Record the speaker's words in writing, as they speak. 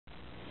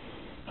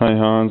Hi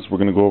Hans, we're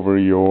going to go over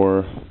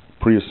your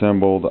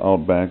pre-assembled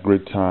Outback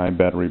grid tie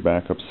battery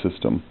backup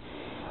system.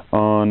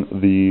 On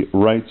the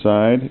right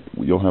side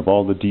you'll have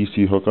all the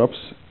DC hookups,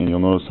 and you'll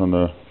notice on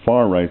the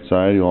far right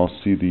side you'll also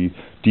see the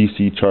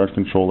DC charge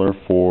controller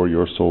for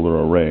your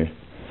solar array.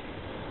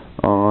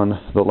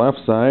 On the left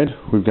side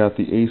we've got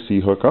the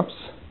AC hookups.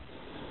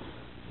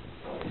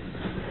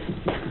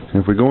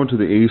 And if we go into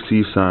the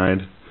AC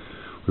side,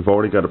 we've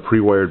already got a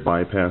pre-wired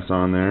bypass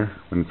on there.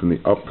 When it's in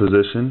the up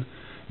position,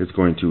 it's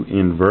going to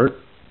invert.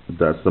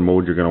 That's the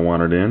mode you're going to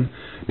want it in.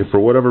 If for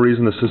whatever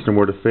reason the system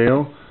were to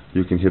fail,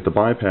 you can hit the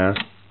bypass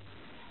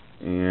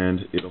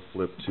and it'll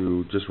flip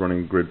to just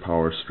running grid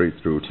power straight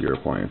through to your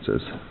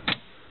appliances.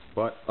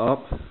 But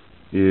up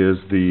is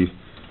the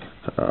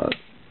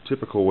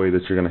typical way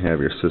that you're going to have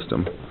your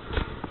system.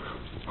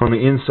 On the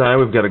inside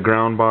we've got a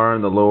ground bar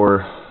in the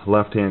lower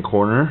left hand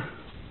corner.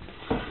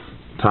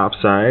 Top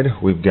side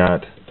we've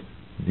got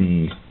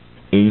the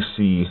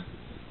AC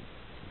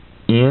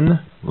in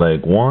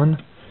leg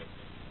 1,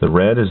 the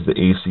red is the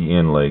AC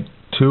in leg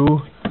 2,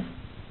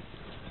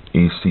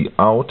 AC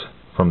out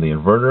from the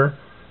inverter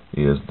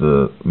is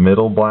the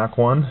middle black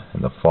one,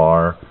 and the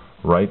far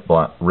right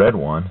red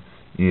one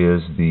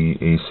is the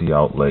AC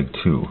out leg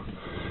 2.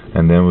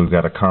 And then we've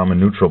got a common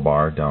neutral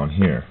bar down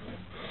here.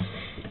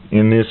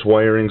 In this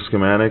wiring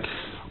schematic,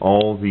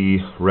 all the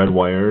red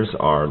wires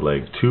are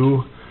leg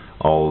 2,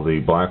 all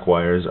the black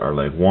wires are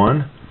leg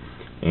 1,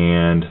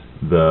 and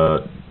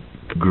the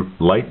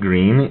light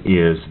green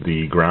is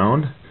the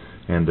ground,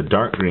 and the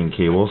dark green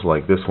cables,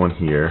 like this one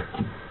here,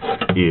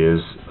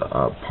 is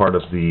part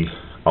of the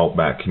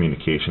Outback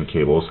communication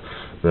cables.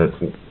 That's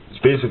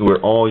basically where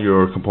all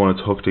your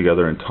components hook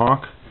together and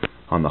talk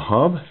on the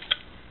hub,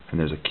 and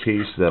there's a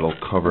case that'll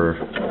cover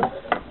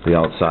the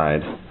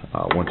outside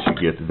once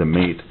you get the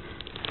mate,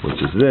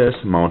 which is this,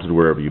 mounted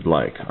wherever you'd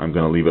like. I'm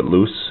going to leave it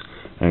loose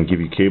and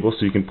give you cables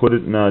so you can put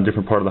it in a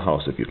different part of the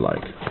house if you'd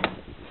like.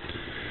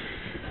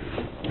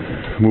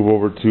 Move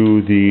over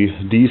to the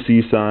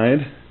DC side.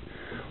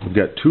 We've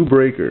got two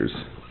breakers.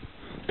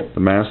 The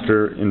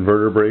master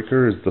inverter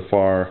breaker is the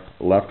far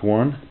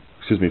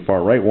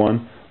right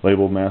one,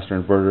 labeled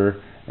master inverter,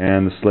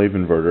 and the slave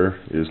inverter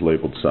is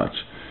labeled such.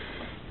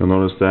 You'll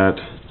notice that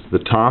the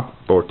top,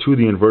 or to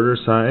the inverter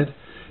side,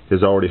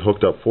 is already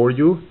hooked up for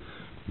you.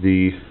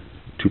 The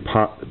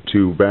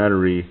to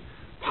battery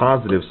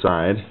positive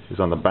side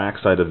is on the back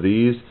side of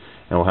these,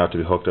 and will have to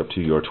be hooked up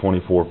to your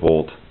 24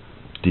 volt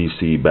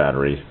DC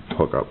battery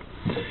hookup.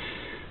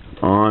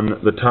 On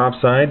the top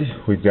side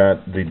we've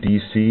got the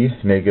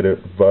DC negative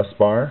bus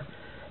bar.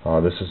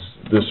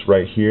 This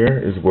right here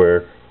is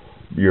where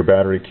your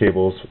battery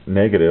cable's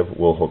negative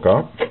will hook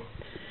up,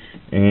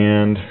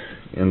 and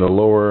in the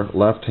lower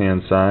left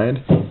hand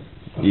side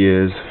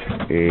is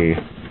a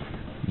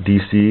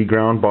DC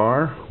ground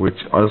bar, which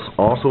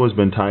also has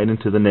been tied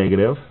into the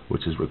negative,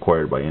 which is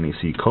required by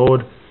NEC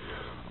code.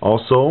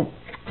 Also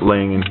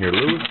laying in here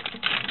loose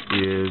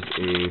is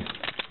a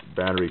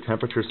battery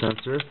temperature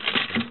sensor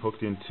that's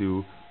hooked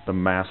into the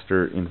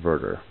master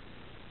inverter.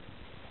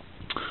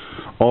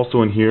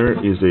 Also in here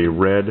is a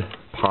red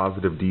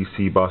positive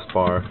DC bus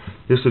bar.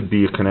 This would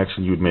be a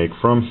connection you'd make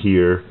from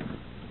here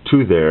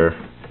to there,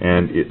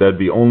 and that'd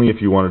be only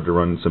if you wanted to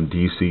run some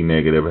DC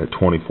negative at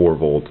 24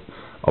 volt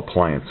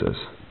appliances.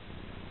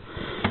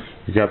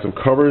 You got some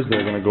covers that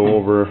are going to go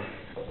over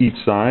each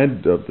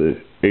side of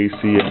the AC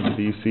and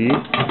DC.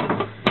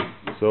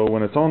 So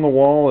when it's on the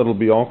wall, it'll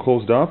be all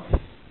closed up.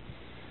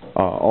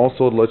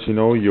 Also, to let you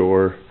know,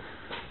 your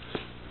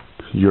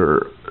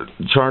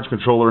charge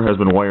controller has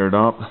been wired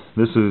up.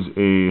 This is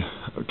a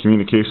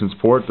communications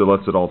port that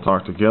lets it all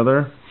talk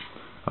together.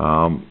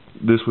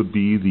 This would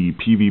be the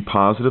PV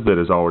positive that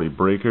is already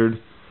breakered,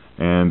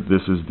 and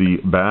this is the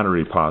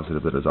battery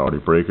positive that is already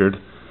breakered.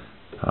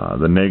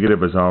 The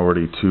negative is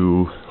already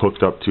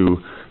hooked up to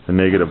the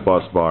negative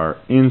bus bar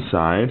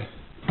inside,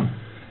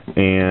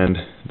 and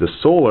the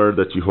solar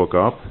that you hook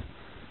up,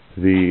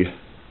 the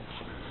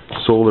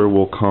solar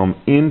will come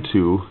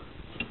into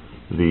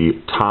the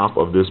top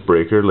of this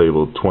breaker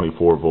labeled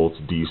 24 volts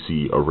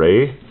DC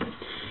array,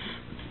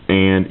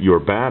 and your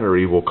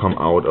battery will come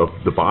out of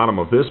the bottom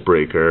of this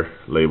breaker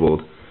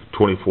labeled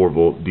 24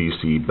 volt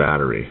DC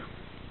battery.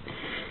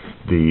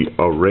 The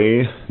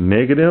array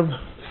negative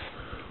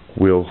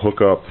will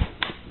hook up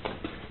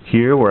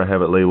here where I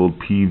have it labeled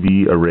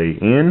PV array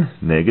in,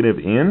 negative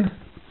in,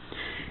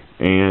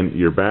 and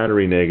your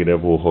battery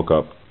negative will hook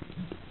up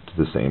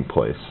to the same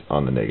place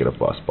on the negative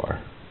bus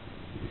bar.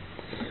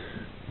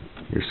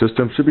 Your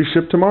system should be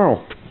shipped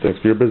tomorrow. Thanks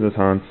for your business,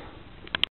 Hans.